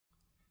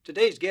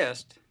Today's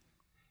guest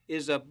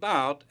is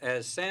about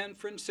as San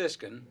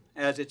Franciscan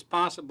as it's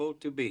possible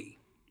to be,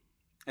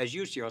 as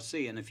you shall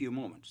see in a few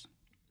moments.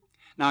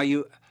 Now,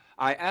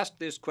 I asked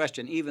this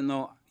question even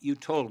though you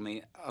told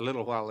me a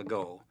little while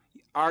ago.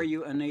 Are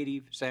you a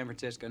native San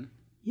Franciscan?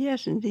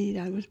 Yes, indeed,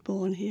 I was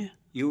born here.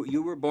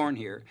 You were born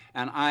here,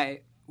 and I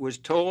was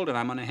told, and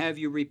I'm going to have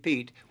you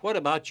repeat, what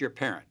about your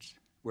parents?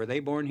 Were they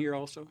born here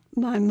also?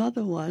 My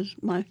mother was.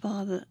 My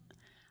father,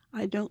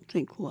 I don't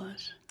think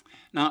was.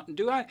 Now,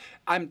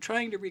 I'm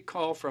trying to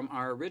recall from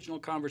our original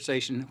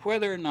conversation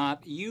whether or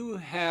not you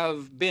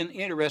have been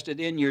interested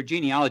in your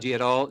genealogy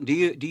at all. Do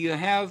you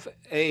have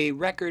a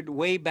record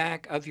way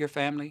back of your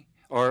family,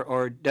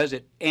 or does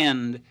it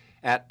end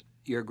at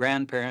your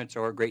grandparents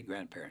or great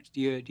grandparents?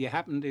 Do you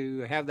happen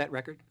to have that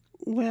record?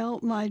 Well,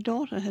 my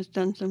daughter has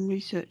done some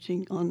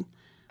researching on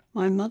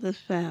my mother's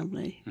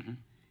family,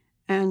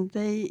 and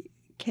they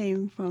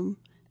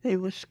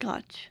were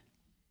Scotch,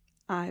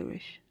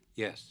 Irish.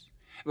 Yes.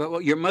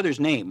 Well, your mother's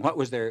name. What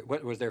was their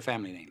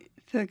family name?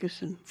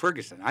 Ferguson.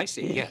 Ferguson. I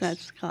see. Yes.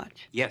 That's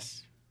Scotch.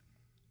 Yes.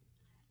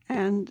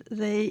 And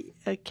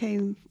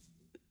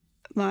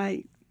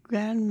my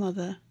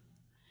grandmother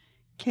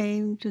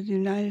came to the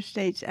United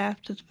States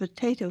after the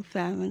potato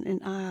famine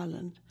in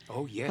Ireland.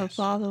 Oh, yes. Her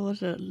father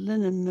was a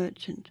linen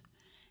merchant,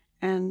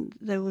 and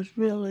there was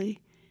really,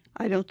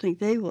 I don't think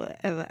they were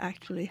ever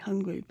actually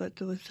hungry, but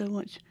there was so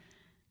much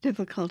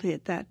difficulty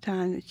at that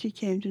time that she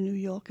came to New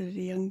York as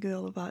a young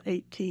girl, about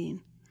 18.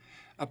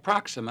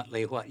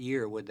 Approximately what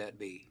year would that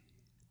be?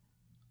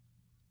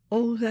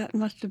 Oh, that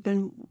must have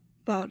been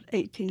about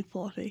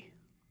 1840.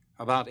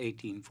 About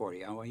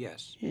 1840. Oh,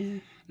 yes. Yeah.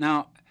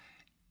 Now,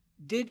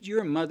 did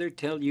your mother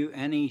tell you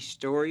any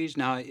stories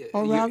now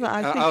Or rather,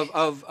 I think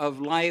of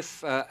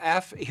life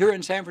here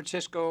in San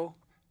Francisco?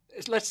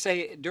 Let's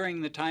say during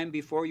the time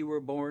before you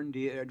were born.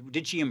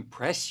 Did she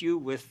impress you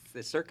with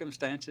the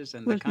circumstances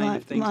and the with kind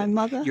of things? my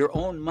mother? Your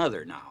own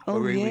mother now.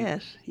 Oh,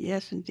 yes.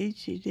 Yes, indeed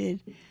she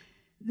did.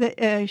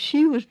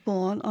 She was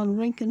born on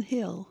Rincon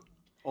Hill.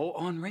 Oh,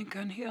 on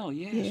Rincon Hill,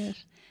 yes.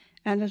 Yes.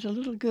 And as a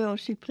little girl,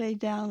 she played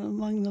down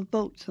among the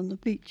boats on the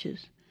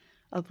beaches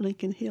of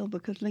Lincoln Hill,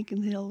 because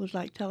Lincoln Hill was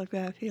like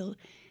Telegraph Hill.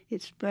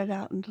 It spread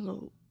out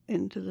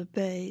into the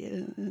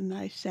bay, a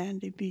nice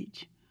sandy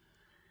beach.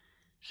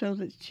 So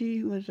that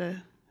she was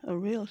a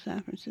real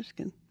San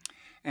Franciscan.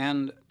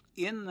 And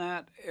in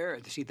that era,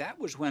 see, that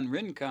was when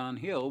Rincon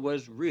Hill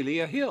was really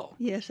a hill.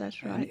 Yes,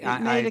 that's right.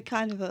 It made a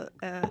kind of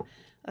a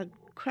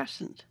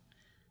crescent.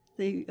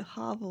 The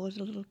harbor was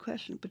a little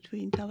crescent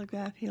between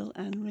Telegraph Hill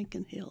and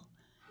Rincon Hill.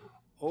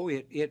 Oh,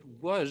 it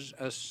was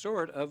a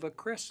sort of a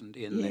crescent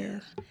in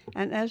there. Yes,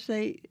 and as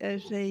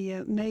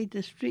they made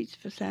the streets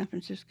for San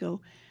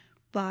Francisco,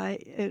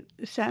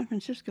 San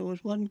Francisco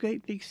was one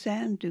great big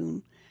sand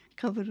dune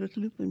covered with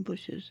lupin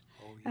bushes.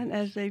 Oh, yes. And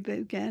as they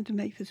began to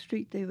make the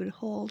street, they would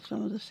haul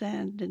some of the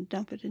sand and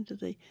dump it into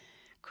the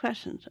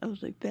crescent of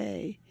the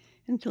bay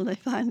until they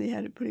finally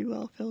had it pretty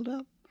well filled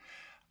up.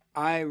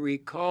 I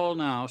recall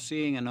now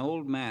seeing an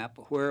old map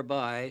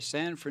whereby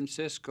San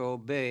Francisco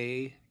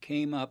Bay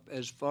came up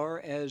as far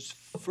as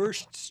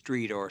First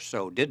Street or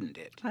so, didn't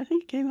it? I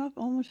think it came up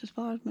almost as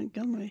far as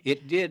Montgomery.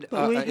 It did.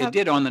 It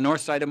did on the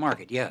north side of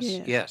Market. Yes,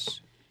 Yeah.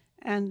 yes.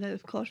 And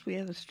of course, we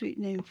have a street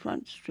named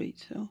Front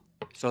Street,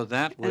 So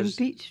that was and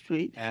Beach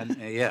Street. And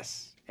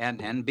yes,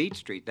 and Beach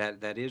Street.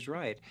 That is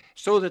right.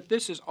 So that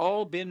this has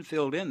all been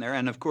filled in there.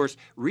 And of course,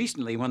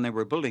 recently when they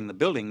were building the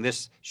building,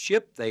 this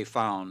ship they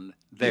found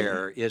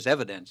there is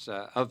evidence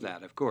of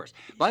that. Of course.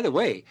 By the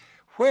way,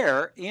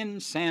 where in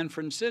San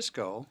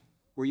Francisco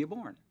were you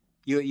born?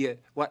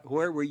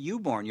 Where were you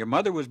born? Your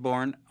mother was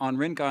born on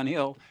Rincon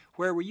Hill.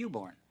 Where were you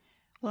born?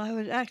 Well, I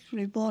was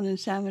actually born in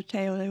San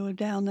Mateo. They were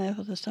down there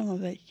for the summer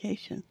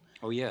vacation.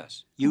 Oh,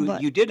 yes.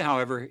 You did,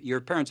 however,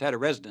 your parents had a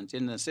residence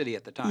in the city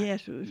at the time.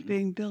 Yes, it was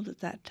being built at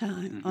that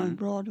time on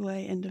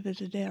Broadway and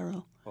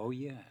Divisadero. Oh,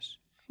 yes.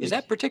 Is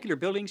that particular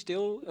building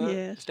still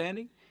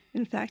standing?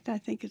 In fact, I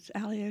think it's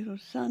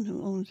Alioto's son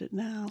who owns it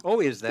now.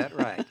 Oh, is that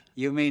right?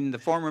 You mean the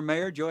former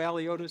mayor, Joe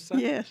Alioto's son?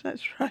 Yes,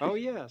 that's right. Oh,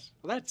 yes.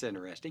 Well, that's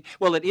interesting.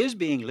 Well, it is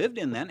being lived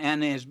in then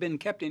and has been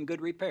kept in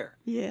good repair.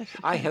 Yes.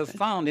 I have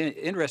found,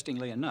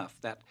 interestingly enough,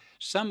 that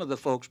some of the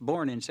folks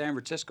born in San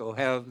Francisco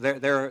have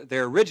their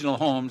original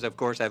homes, of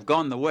course, have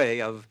gone the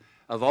way of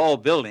all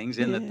buildings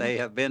in that they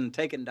have been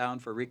taken down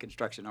for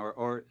reconstruction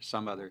or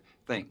some other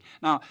thing.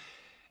 Now,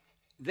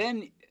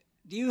 then,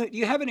 do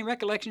you have any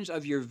recollections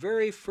of your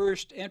very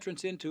first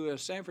entrance into a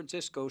San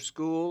Francisco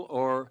school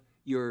or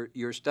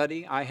your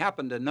study? I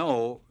happen to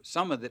know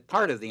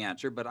part of the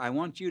answer, but I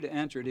want you to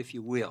answer it if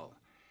you will.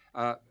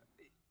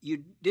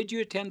 Did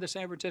you attend the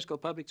San Francisco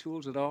public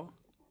schools at all?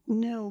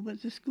 No,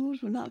 but the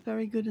schools were not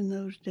very good in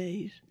those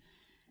days,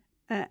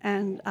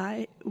 and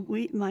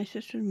my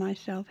sister and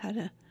myself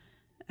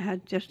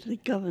had just the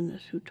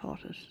governess who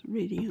taught us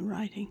reading and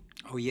writing.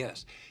 Oh,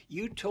 yes.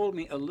 You told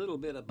me a little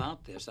bit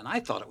about this, and I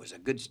thought it was a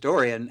good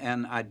story,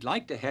 and I'd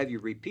like to have you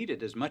repeat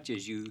it as much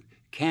as you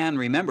can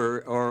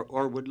remember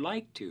or would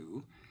like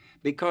to,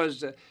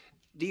 because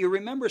do you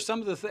remember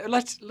some of the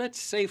let's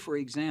say, for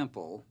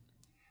example,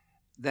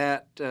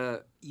 that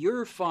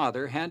your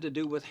father had to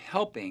do with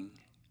helping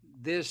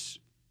this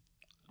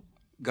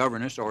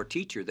governess or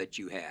teacher that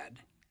you had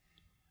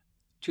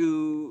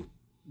to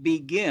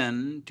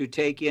begin to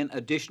take in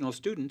additional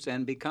students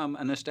and become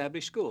an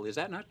established school. Is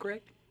that not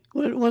correct?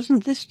 Well, it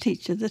wasn't this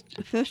teacher. The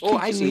first Oh,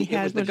 teacher I see. we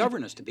had It was the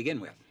governess to begin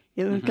with.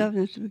 It was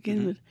governess to begin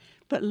Mm-hmm. with.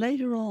 But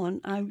later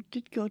on, I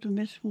did go to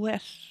Miss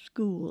West's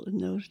school in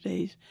those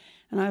days,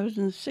 and I was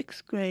in the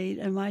 6th grade,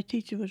 and my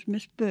teacher was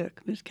Miss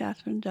Burke, Miss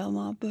Catherine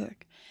Delmar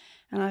Burke,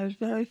 and I was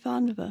very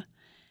fond of her.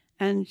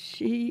 And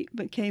she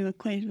became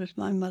acquainted with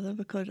my mother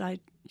because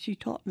she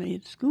taught me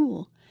at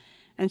school.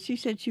 And she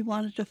said she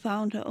wanted to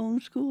found her own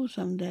school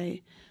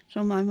someday.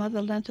 So my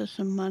mother lent her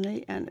some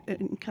money and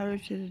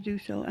encouraged her to do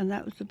so, and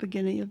that was the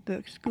beginning of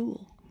Burke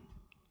School.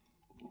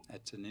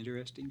 That's an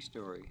interesting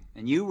story.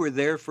 And you were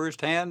there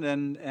firsthand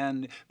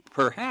and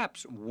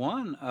perhaps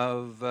one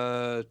of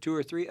 2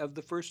 or 3 of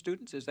the first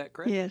students, is that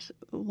correct? Yes,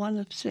 one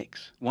of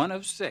 6. One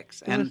of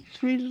 6. There were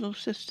 3 little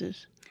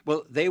sisters.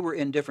 Well, they were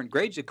in different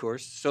grades, of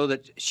course, so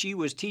that she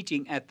was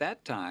teaching at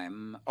that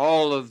time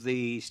all of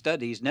the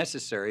studies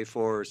necessary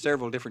for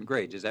several different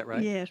grades. Is that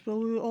right? Yes, well,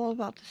 we were all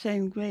about the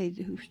same grade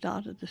who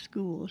started the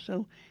school,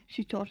 so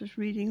she taught us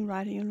reading,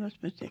 writing, and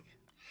arithmetic.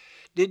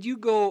 Did you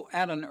go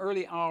at an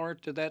early hour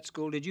to that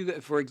school? Did you,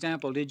 for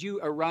example, did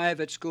you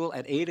arrive at school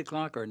at 8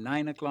 o'clock or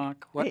 9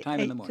 o'clock? What time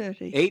in the morning?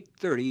 8:30.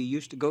 8:30. You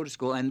used to go to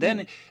school, and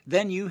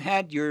then you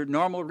had your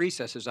normal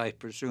recesses, I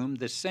presume,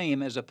 the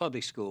same as a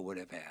public school would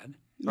have had.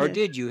 Or Yes.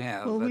 did you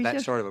have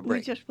that sort of a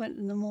break? We just went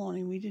in the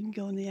morning. We didn't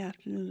go in the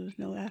afternoon. There was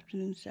no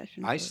afternoon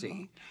session. I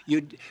see.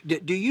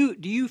 Do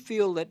you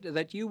feel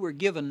that you were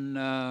given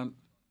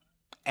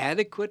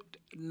adequate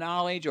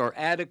knowledge or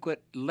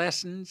adequate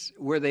lessons?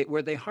 Were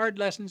they hard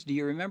lessons? Do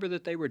you remember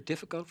that they were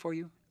difficult for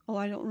you? Oh,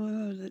 I don't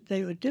remember that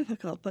they were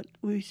difficult, but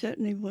we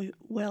certainly were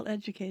well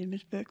educated.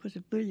 Miss Burke was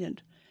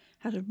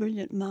had a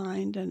brilliant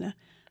mind and a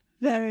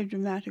very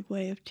dramatic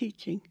way of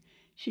teaching.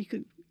 She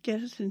could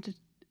get us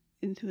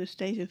into a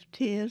state of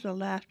tears or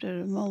laughter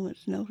at a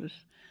moment's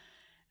notice.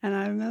 And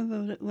I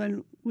remember that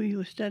when we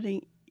were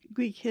studying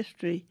Greek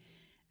history,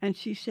 and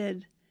she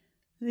said,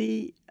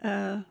 the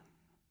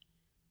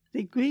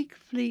Greek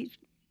fleet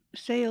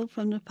sailed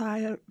from the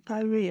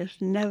Piraeus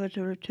never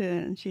to return,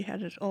 and she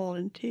had us all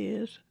in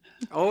tears.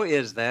 Oh,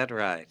 is that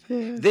right?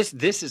 Yeah.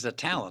 This is a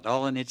talent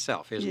all in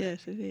itself, isn't it?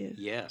 Yes, it is.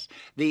 Yes.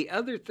 The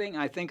other thing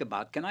I think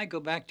about, can I go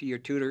back to your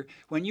tutor?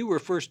 When you were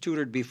first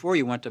tutored before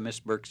you went to Miss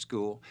Burke's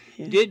school,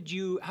 Yeah. did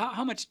you,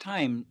 how much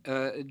time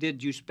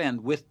did you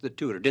spend with the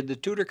tutor? Did the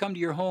tutor come to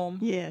your home?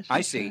 Yes, I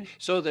that's see. right.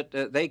 So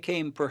that they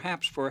came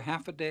perhaps for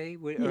half a day?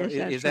 Yes,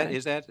 that's right.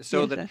 Is that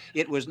so Yes, that that's-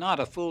 it was not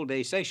a full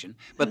day session,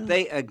 but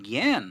they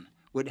again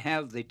would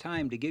have the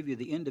time to give you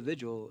the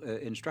individual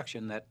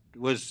instruction that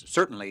was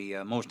certainly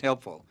most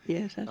helpful.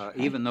 Yes, that's right.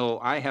 Even though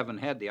I haven't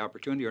had the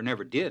opportunity or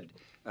never did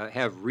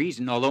have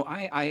reason, although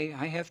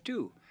I have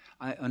too.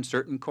 On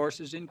certain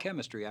courses in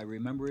chemistry, I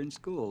remember in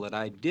school that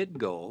I did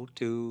go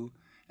to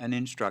an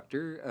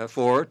instructor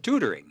for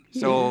tutoring,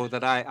 so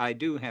that I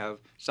do have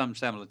some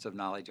semblance of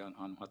knowledge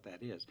on what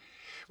that is.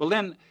 Well,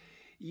 then,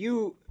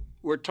 you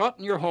were taught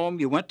in your home,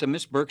 you went to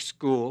Miss Burke's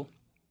school,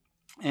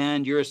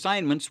 and your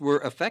assignments were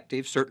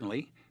effective,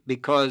 certainly,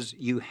 because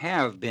you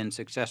have been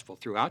successful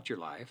throughout your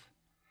life.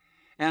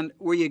 And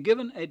were you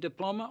given a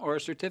diploma or a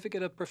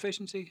certificate of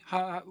proficiency?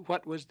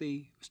 What was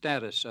the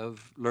status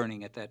of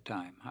learning at that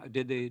time? I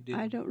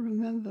don't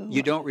remember.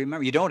 You don't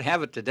remember? You don't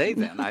have it today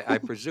then, I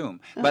presume.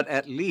 But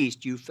at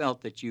least you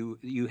felt that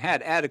you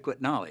had adequate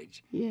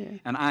knowledge. Yeah.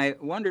 And I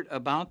wondered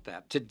about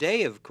that.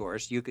 Today, of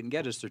course, you can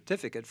get a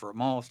certificate for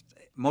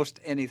most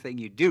anything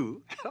you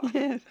do.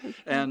 Yes.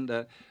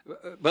 And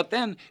but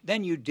then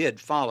you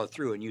did follow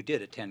through and you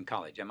did attend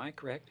college. Am I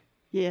correct?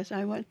 Yes,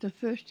 I went the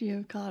first year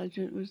of college,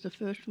 and it was the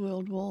First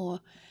World War.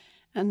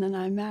 And then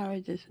I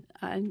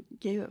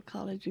gave up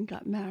college and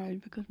got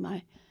married because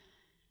my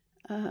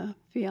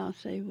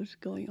fiancé was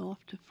going off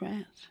to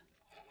France.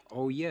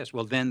 Oh, yes.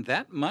 Well, then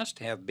that must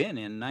have been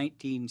in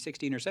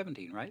 1916 or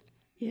 17, right?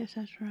 Yes,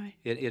 that's right.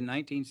 In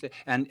 19...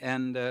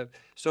 And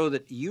so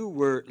that you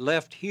were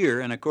left here,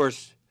 and of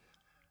course,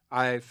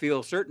 I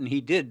feel certain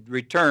he did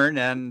return,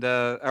 and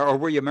or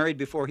were you married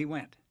before he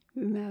went?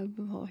 We married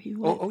before he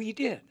went. Oh, you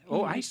did?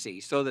 Oh, I see.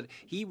 So that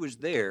he was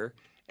there,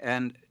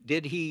 and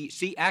did he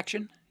see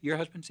action? Your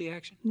husband see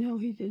action? No,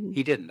 he didn't.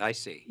 He didn't, I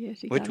see.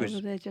 Yes, he Which got was...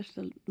 over there just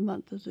a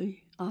month of the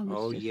armistice.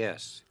 Oh,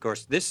 yes. Of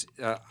course, this,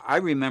 I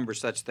remember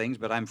such things,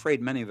 but I'm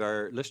afraid many of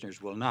our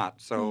listeners will not.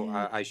 So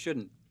Yeah. I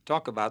shouldn't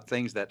talk about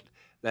things that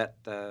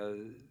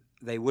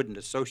they wouldn't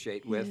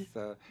associate with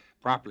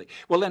properly.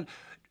 Well, then,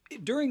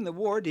 during the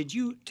war, did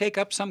you take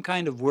up some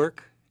kind of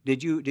work?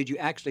 Did you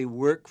actually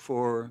work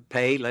for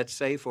pay, let's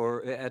say,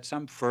 at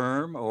some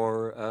firm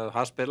or a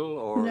hospital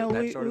or No,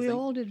 that sort of we thing?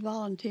 all did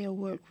volunteer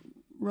work,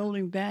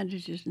 rolling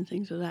bandages and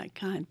things of that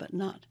kind, but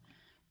not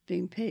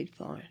being paid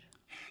for it.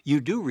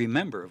 You do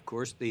remember, of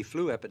course, the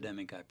flu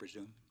epidemic, I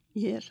presume.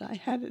 Yes, I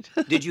had it.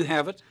 Did you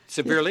have it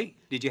severely?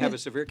 Did you have a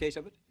severe case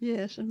of it?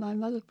 Yes, and my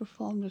mother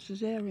performed a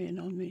cesarean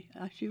on me.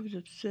 She was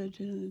a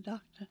surgeon and a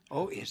doctor.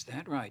 Oh, is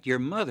that right? Your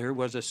mother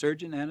was a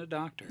surgeon and a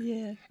doctor.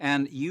 Yes.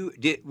 And you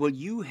did, well,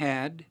 you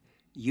had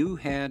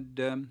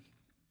the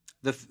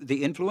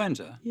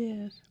influenza.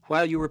 Yes.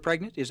 While you were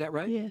pregnant, is that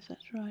right? Yes,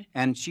 that's right.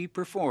 And she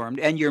performed,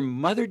 and your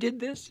mother did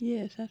this?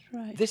 Yes, that's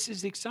right. This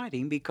is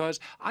exciting because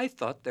I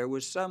thought there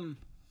was some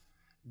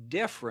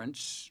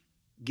deference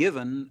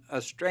given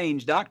a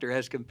strange doctor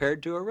as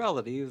compared to a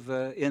relative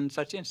in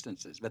such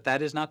instances, but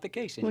that is not the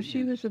case. Well,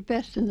 she was the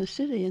best in the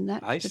city in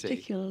that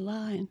particular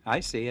line. I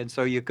see, and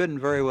so you couldn't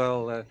very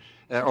well,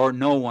 or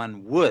no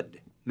one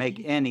would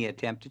make any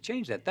attempt to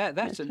change that.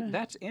 That's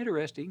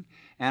interesting.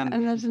 And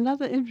there's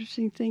another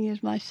interesting thing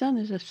is my son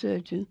is a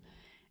surgeon,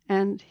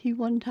 and he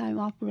one time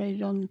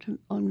operated on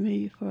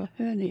me for a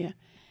hernia.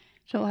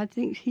 So I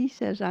think he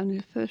says I'm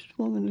the first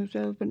woman who's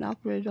ever been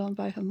operated on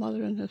by her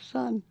mother and her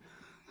son.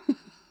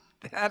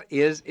 That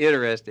is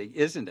interesting,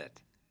 isn't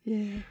it?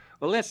 Yeah.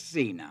 Well, let's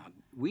see now.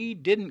 We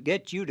didn't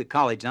get you to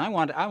college, and I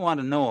want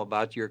to know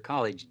about your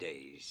college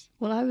days.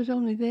 Well, I was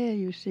only there,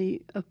 you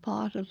see, a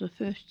part of the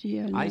first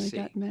year, and then I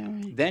got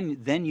married.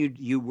 Then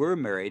you were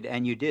married,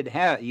 and you did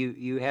have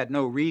you had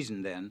no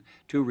reason then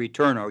to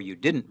return, or you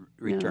didn't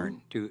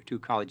return to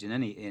college in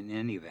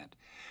any event.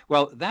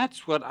 Well,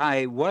 that's what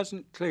I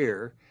wasn't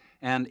clear,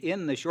 and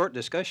in the short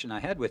discussion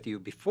I had with you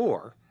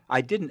before, I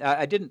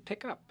didn't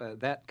pick up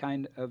that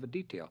kind of a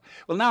detail.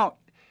 Well, now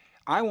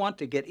I want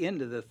to get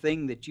into the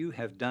thing that you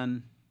have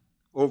done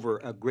over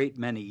a great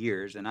many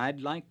years, and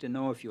I'd like to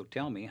know if you'll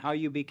tell me how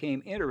you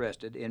became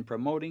interested in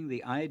promoting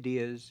the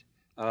idea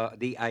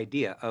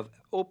of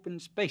open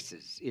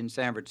spaces in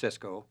San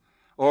Francisco,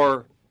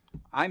 or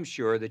I'm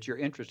sure that your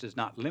interest is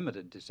not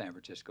limited to San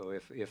Francisco,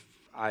 if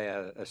I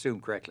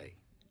assume correctly.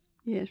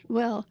 Yes,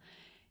 well,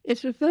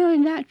 it's a very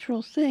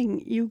natural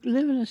thing. You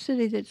live in a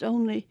city that's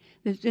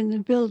in the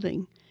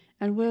building,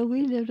 and where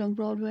we lived on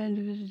Broadway and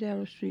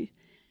Divisadero Street,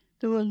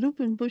 there were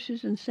lupin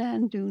bushes and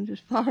sand dunes as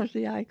far as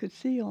the eye could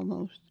see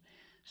almost.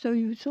 So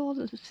you saw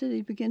the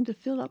city begin to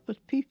fill up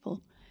with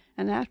people,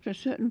 and after a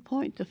certain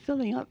point, the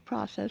filling up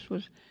process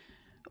was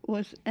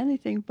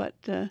anything but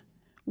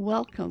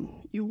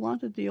welcome. You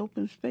wanted the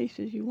open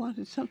spaces. You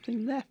wanted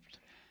something left.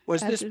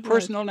 Was this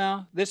personal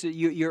now? This is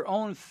your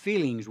own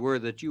feelings were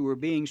that you were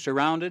being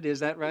surrounded.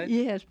 Is that right?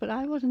 Yes, but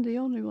I wasn't the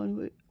only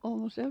one.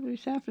 Almost every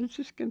San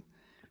Franciscan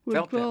who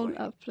had grown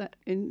up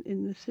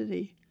in the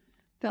city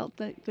felt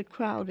the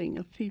crowding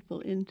of people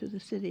into the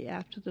city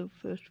after the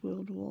First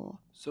World War.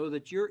 So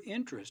that your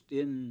interest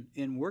in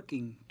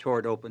working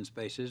toward open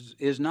spaces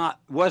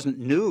wasn't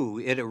new.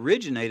 It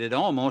originated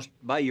almost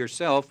by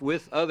yourself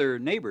with other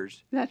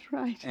neighbors. That's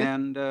right.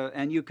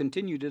 And you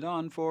continued it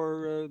on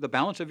for the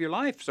balance of your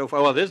life so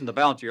far. Well, it isn't the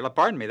balance of your life.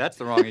 Pardon me, that's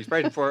the wrong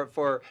expression.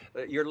 for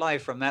your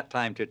life from that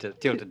time till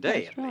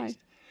today, that's at right. least.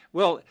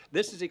 Well,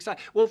 this is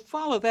exciting. Well,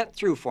 follow that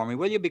through for me,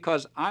 will you?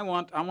 Because I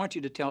want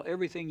you to tell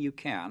everything you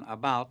can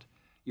about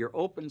your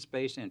open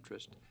space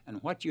interest and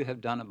what you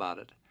have done about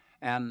it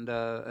and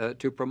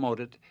to promote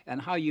it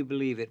and how you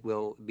believe it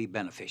will be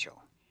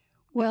beneficial.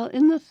 Well,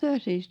 in the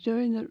 30s,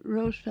 during the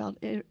Roosevelt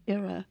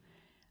era,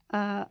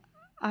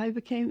 I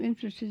became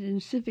interested in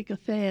civic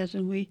affairs,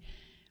 and we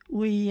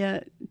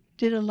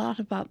did a lot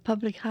about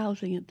public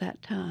housing at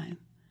that time.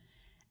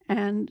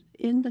 And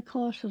in the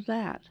course of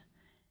that,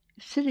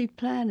 city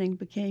planning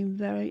became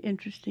very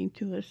interesting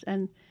to us.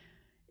 And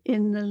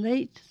in the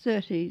late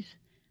 30s,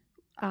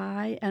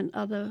 I and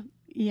other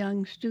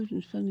young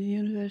students from the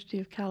University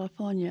of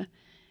California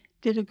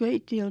did a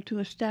great deal to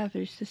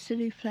establish the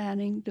city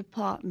planning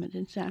department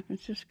in San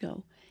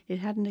Francisco. It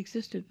hadn't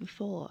existed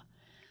before.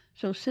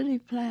 So city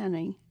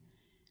planning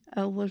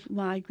was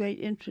my great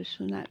interest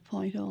from that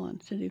point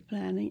on, city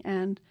planning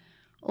and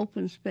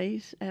open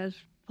space as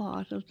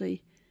part of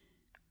the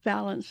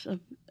balance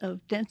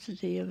of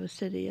density of a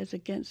city as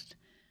against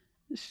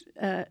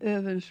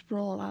urban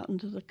sprawl out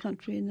into the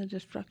country and the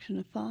destruction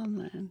of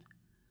farmland.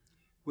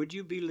 Would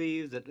you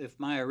believe that if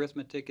my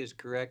arithmetic is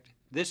correct,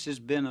 this has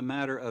been a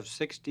matter of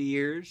 60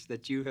 years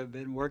that you have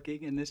been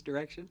working in this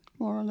direction?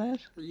 More or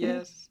less.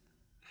 Yes.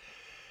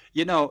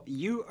 You know,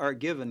 you are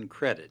given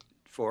credit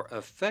for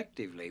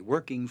effectively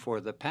working for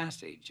the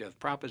passage of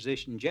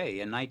Proposition J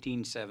in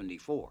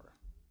 1974.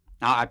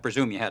 Now, I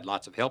presume you had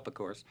lots of help, of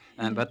course,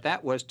 but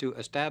that was to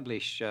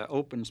establish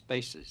open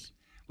spaces.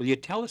 Will you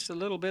tell us a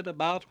little bit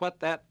about what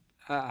that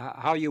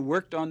how you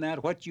worked on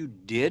that, what you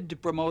did to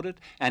promote it?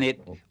 And it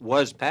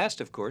was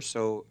passed, of course,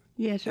 so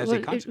yes,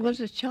 it was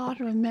a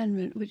charter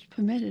amendment which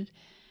permitted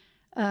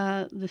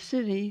the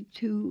city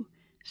to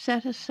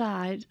set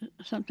aside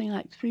something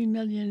like $3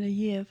 million a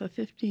year for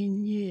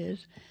 15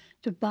 years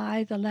to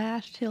buy the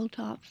last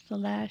hilltops, the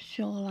last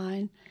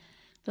shoreline,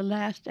 the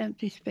last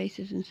empty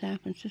spaces in San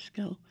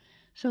Francisco,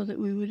 so that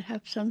we would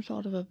have some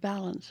sort of a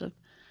balance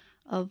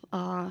of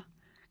our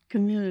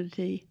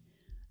community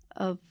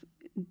of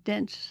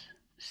dense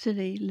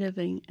city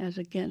living as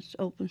against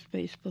open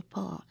space for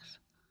parks.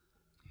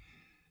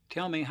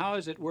 Tell me, how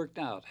has it worked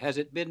out? Has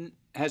it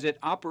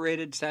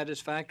operated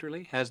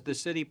satisfactorily? Has the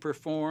city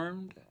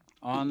performed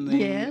on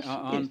Yes,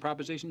 on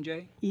Proposition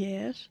J?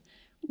 yes.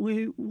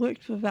 We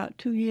worked for about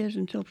 2 years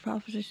until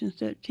Proposition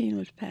 13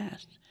 was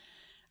passed,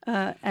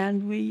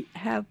 and we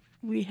have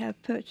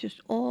purchased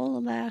all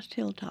the last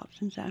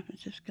hilltops in San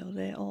Francisco.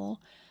 They're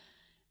all,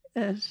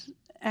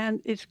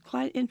 and it's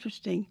quite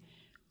interesting.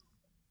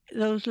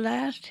 Those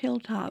last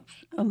hilltops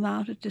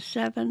amounted to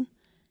 7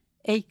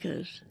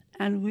 acres,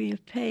 and we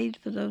have paid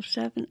for those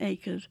 7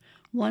 acres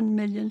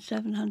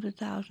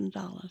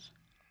 $1,700,000.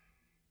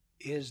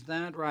 Is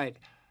that right?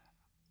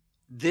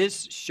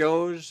 This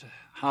shows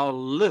how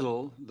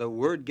little the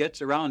word gets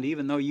around,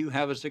 even though you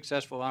have a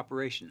successful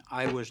operation.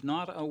 I was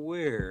not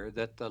aware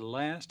that the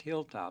last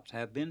hilltops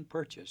have been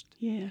purchased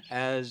Yes.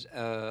 as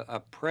a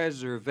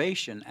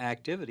preservation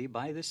activity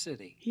by the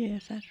city.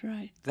 Yes, that's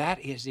right. That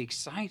is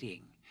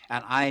exciting.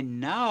 And I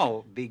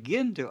now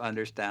begin to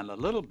understand a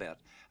little bit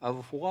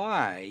of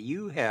why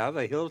you have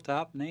a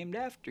hilltop named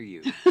after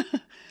you.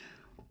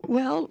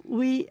 Well,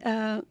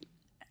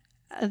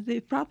 the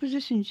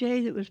Proposition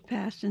J that was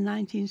passed in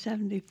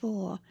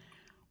 1974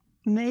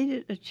 made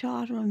it a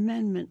charter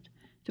amendment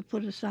to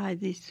put aside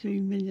these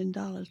 $3 million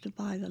to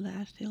buy the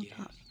last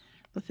hilltops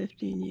for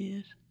 15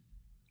 years.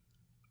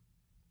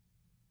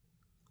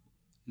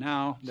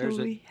 Now,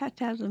 we had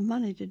to have the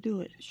money to do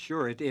it.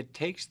 Sure, it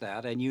takes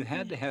that, and you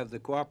had to have the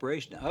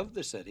cooperation of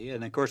the city.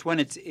 And of course,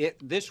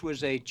 this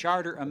was a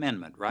charter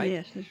amendment, right?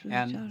 Yes, this was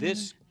and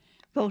this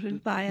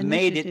voted by initiative.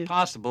 Made it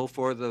possible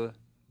for the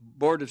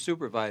Board of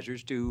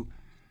Supervisors to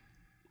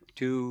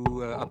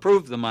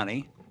approve the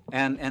money,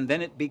 and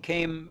then it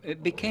became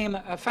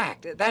a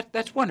fact.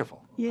 That's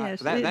wonderful.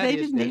 Yes, they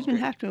didn't even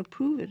have to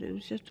approve it. It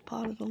was just a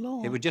part of the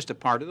law. It was just a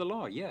part of the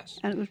law. Yes.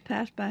 And it was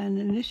passed by an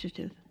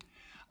initiative.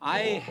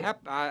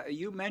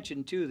 You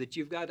mentioned, too, that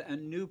you've got a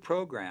new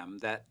program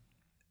that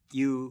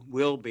you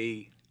will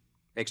be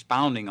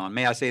expounding on.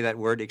 May I say that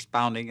word,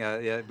 expounding,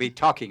 be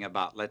talking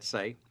about, let's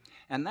say.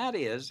 And that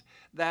is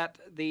that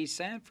the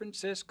San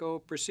Francisco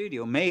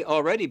Presidio may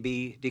already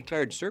be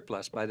declared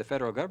surplus by the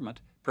federal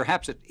government.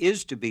 Perhaps it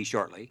is to be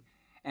shortly.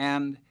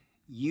 And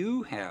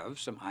you have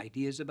some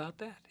ideas about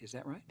that. Is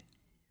that right?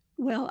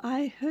 Well,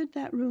 I heard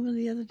that rumor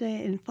the other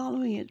day, and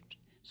following it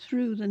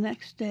through the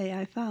next day,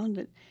 I found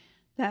that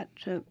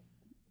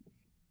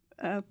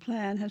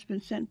plan has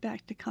been sent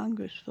back to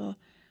Congress for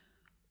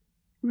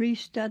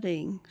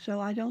restudying, so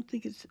I don't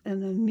think it's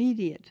an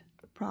immediate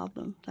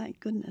problem, thank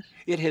goodness.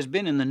 It has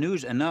been in the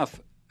news enough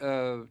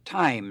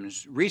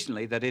times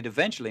recently that it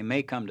eventually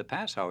may come to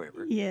pass,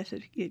 however. Yes,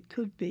 it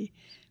could be.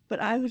 But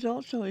I was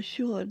also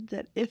assured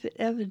that if it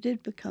ever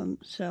did become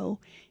so,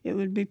 it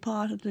would be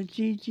part of the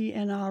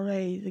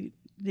GGNRA,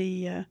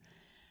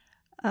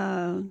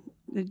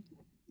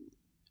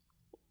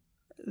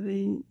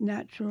 the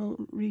Natural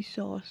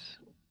Resource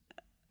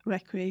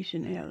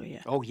Recreation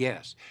Area. Oh,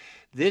 yes.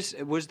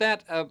 Was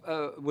that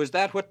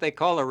what they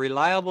call a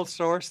reliable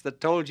source that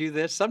told you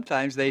this?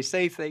 Sometimes they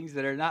say things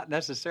that are not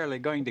necessarily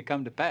going to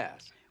come to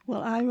pass.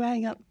 Well, I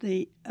rang up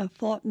the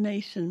Fort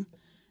Mason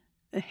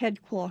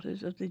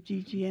headquarters of the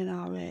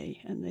GGNRA,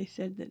 and they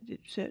said that it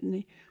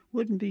certainly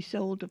wouldn't be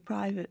sold to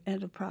private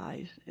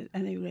enterprise at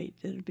any rate.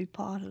 It would be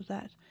part of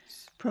that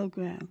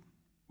program.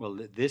 Well,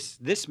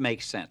 this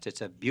makes sense.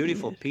 It's a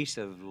beautiful piece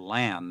of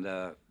land,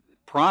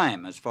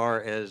 prime as far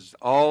as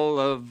all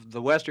of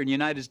the western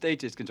United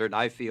States is concerned.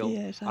 I feel.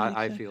 Yes,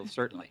 I feel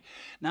certainly.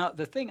 Now,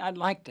 the thing I'd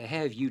like to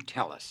have you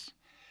tell us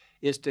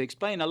is to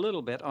explain a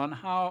little bit on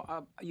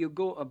how you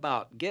go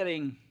about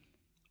getting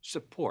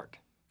support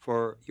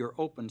for your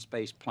open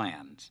space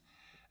plans,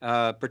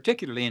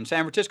 particularly in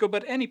San Francisco,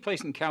 but any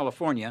place in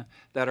California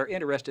that are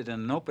interested in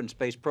an open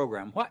space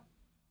program. What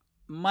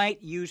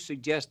might you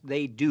suggest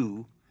they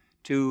do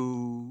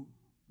to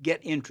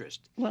get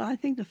interest? Well, I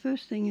think the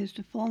first thing is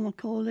to form a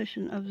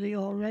coalition of the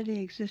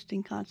already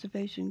existing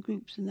conservation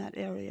groups in that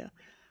area,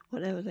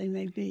 whatever they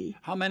may be.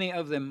 How many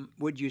of them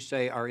would you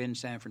say are in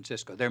San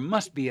Francisco? There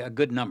must be a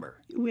good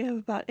number. We have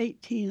about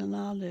 18 on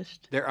our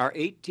list. There are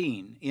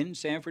 18 in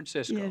San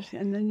Francisco. Yes,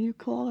 and then you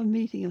call a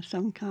meeting of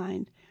some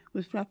kind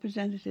with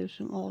representatives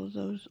from all of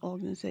those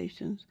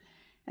organizations,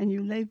 and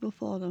you lay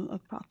before them a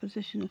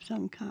proposition of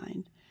some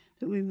kind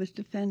that we must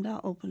defend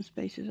our open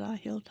spaces, our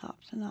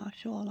hilltops, and our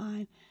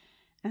shoreline,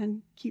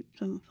 and keep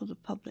them for the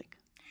public.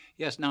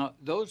 Yes, now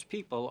those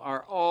people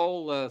are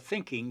all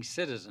thinking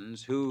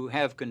citizens who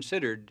have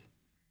considered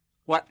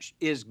what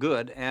is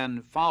good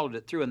and followed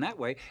it through in that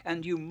way,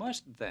 and you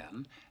must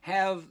then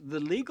have the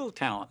legal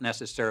talent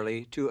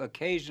necessarily to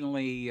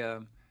occasionally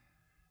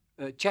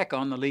check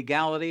on the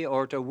legality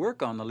or to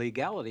work on the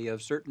legality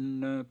of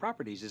certain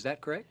properties. Is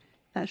that correct?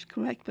 That's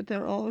correct, but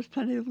there are always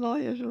plenty of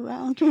lawyers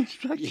around to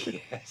instruct you.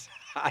 Yes,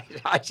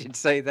 I should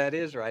say that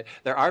is right.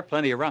 There are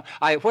plenty around.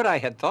 What I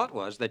had thought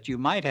was that you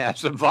might have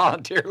some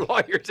volunteer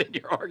lawyers in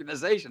your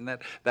organization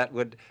that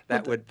would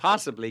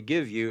possibly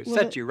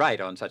set you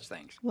right on such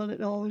things. Well, it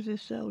always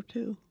is so,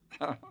 too.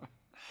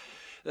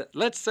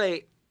 Let's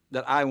say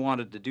that I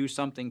wanted to do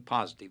something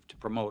positive to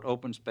promote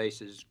open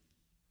spaces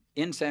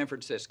in San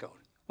Francisco,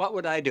 what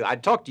would I do?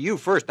 I'd talk to you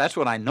first. That's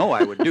what I know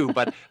I would do.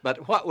 But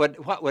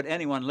what would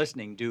anyone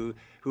listening do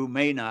who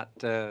may not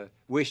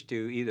wish to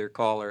either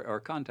call or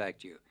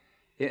contact you?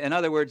 In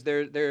other words,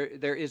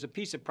 there is a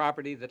piece of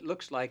property that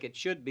looks like it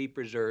should be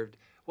preserved.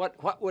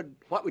 What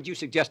would you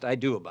suggest I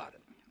do about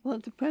it? Well,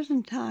 at the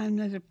present time,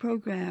 there's a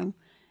program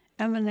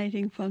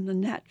emanating from the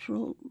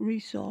Natural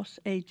Resource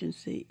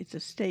Agency. It's a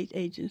state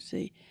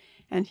agency,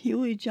 and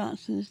Huey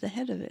Johnson is the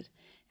head of it.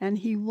 And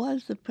he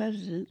was the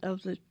president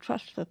of the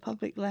Trust for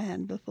Public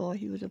Land before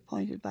he was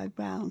appointed by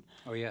Brown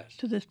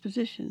to this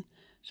position.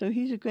 So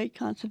he's a great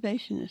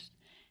conservationist,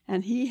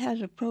 and he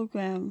has a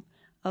program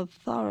of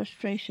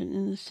forestation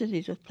in the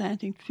cities, of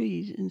planting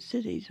trees in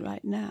cities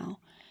right now,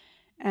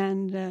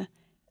 and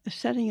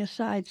setting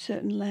aside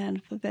certain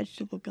land for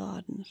vegetable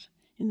gardens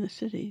in the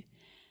city.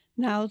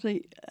 Now,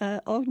 the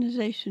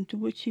organization to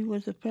which he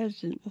was the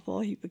president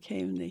before he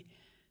became the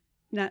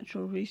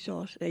Natural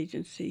Resource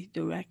Agency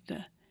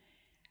director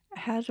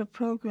has a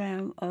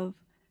program of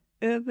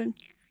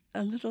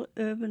little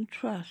urban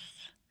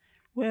trusts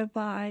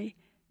whereby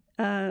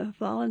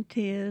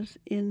volunteers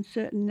in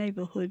certain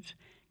neighborhoods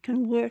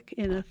can work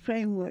in a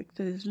framework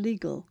that is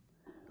legal,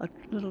 a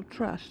little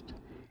trust,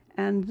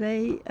 and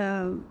they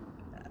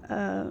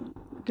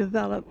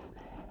develop,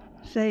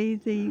 say,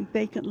 the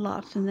vacant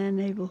lots in their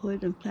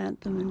neighborhood and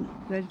plant them in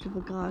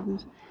vegetable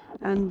gardens,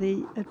 and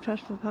the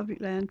Trust for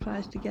Public Land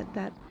tries to get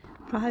that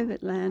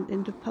private land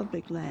into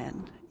public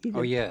land,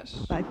 either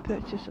by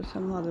purchase or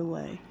some other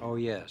way. Oh,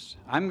 yes.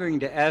 I'm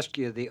going to ask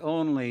you the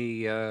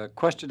only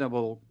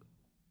questionable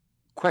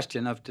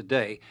question of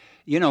today.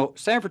 You know,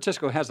 San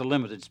Francisco has a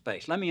limited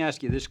space. Let me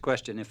ask you this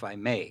question, if I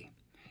may.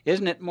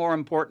 Isn't it more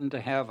important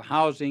to have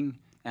housing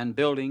and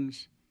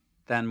buildings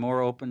than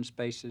more open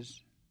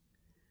spaces?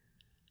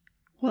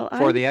 Well,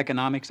 for the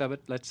economics of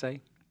it, let's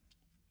say?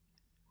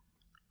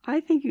 I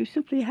think you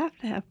simply have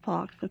to have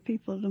parks for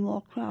people. The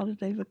more crowded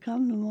they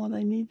become, the more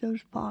they need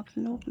those parks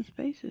and open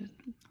spaces.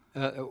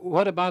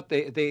 What about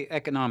the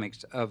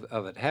economics of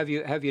it? Have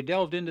you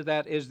delved into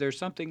that? Is there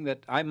something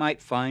that I might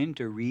find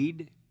to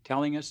read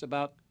telling us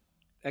about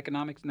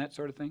economics and that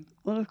sort of thing?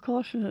 Well, of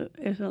course,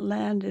 if a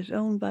land is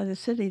owned by the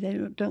city, they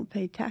don't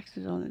pay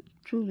taxes on it.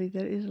 Truly,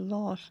 there is a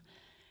loss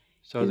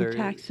in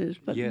taxes.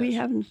 But we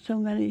haven't so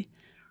many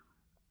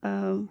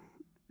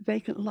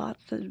vacant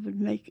lots that it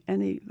would make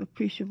any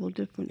appreciable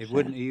difference. It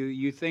wouldn't.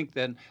 You think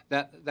then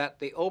that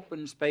the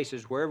open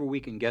spaces, wherever we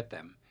can get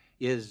them,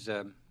 is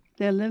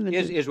they're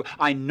limited.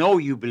 I know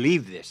you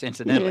believe this,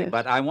 incidentally,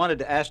 but I wanted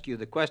to ask you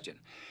the question.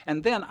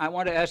 And then I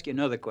want to ask you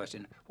another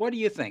question. What do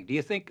you think? Do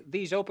you think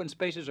these open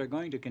spaces are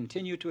going to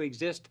continue to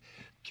exist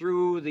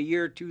through the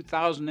year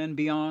 2000 and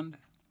beyond?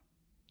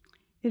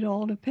 It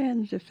all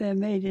depends. If they're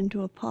made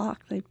into a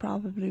park, they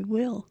probably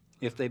will.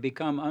 If they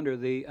become under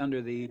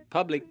the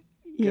public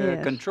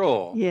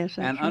control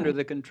and under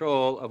the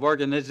control of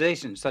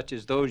organizations such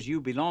as those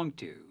you belong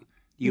to,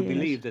 you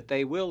believe that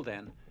they will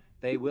then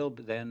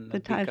the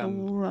title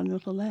will run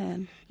with the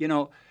land. You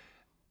know,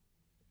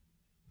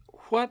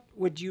 what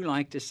would you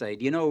like to say?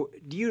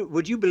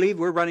 Would you believe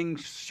we're running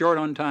short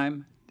on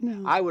time?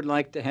 No. I would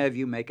like to have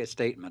you make a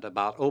statement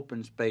about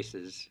open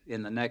spaces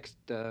in the next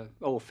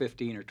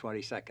 15 or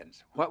 20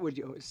 seconds. What would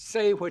you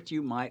say? What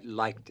you might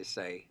like to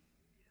say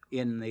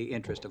in the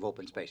interest of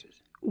open spaces?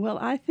 Well,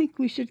 I think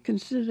we should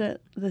consider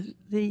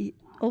the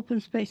open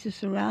spaces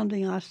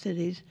surrounding our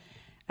cities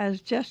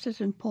as just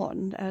as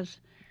important as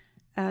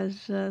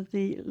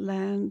the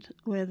land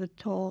where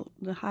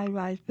the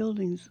high-rise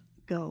buildings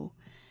go.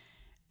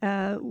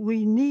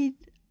 We need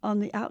on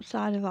the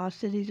outside of our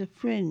cities a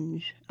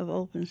fringe of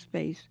open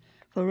space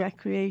for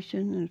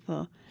recreation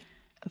and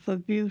for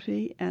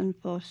beauty and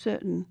for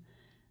certain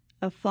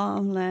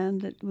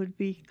farmland that would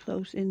be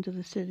close into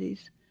the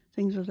cities,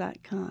 things of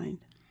that kind.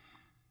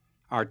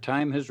 Our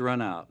time has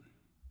run out,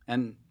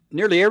 and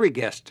nearly every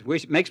guest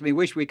makes me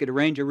wish we could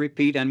arrange a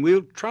repeat, and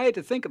we'll try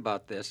to think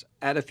about this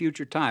at a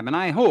future time, and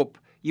I hope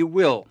you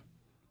will.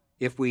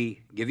 If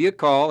we give you a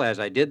call, as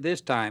I did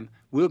this time,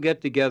 we'll get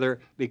together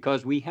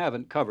because we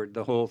haven't covered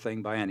the whole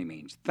thing by any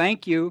means.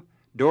 Thank you,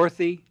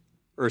 Dorothy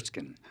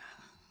Erskine.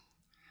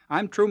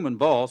 I'm Truman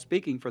Ball,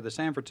 speaking for the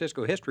San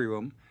Francisco History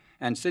Room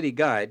and City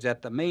Guides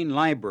at the main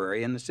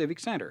library in the Civic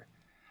Center.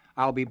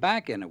 I'll be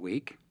back in a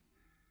week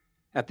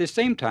at this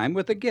same time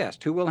with a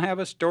guest who will have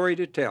a story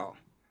to tell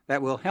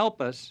that will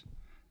help us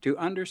to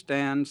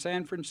understand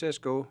San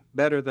Francisco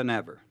better than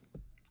ever.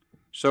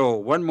 So,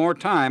 one more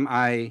time,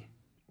 I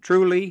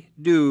truly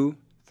do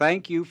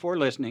thank you for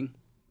listening.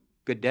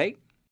 Good day.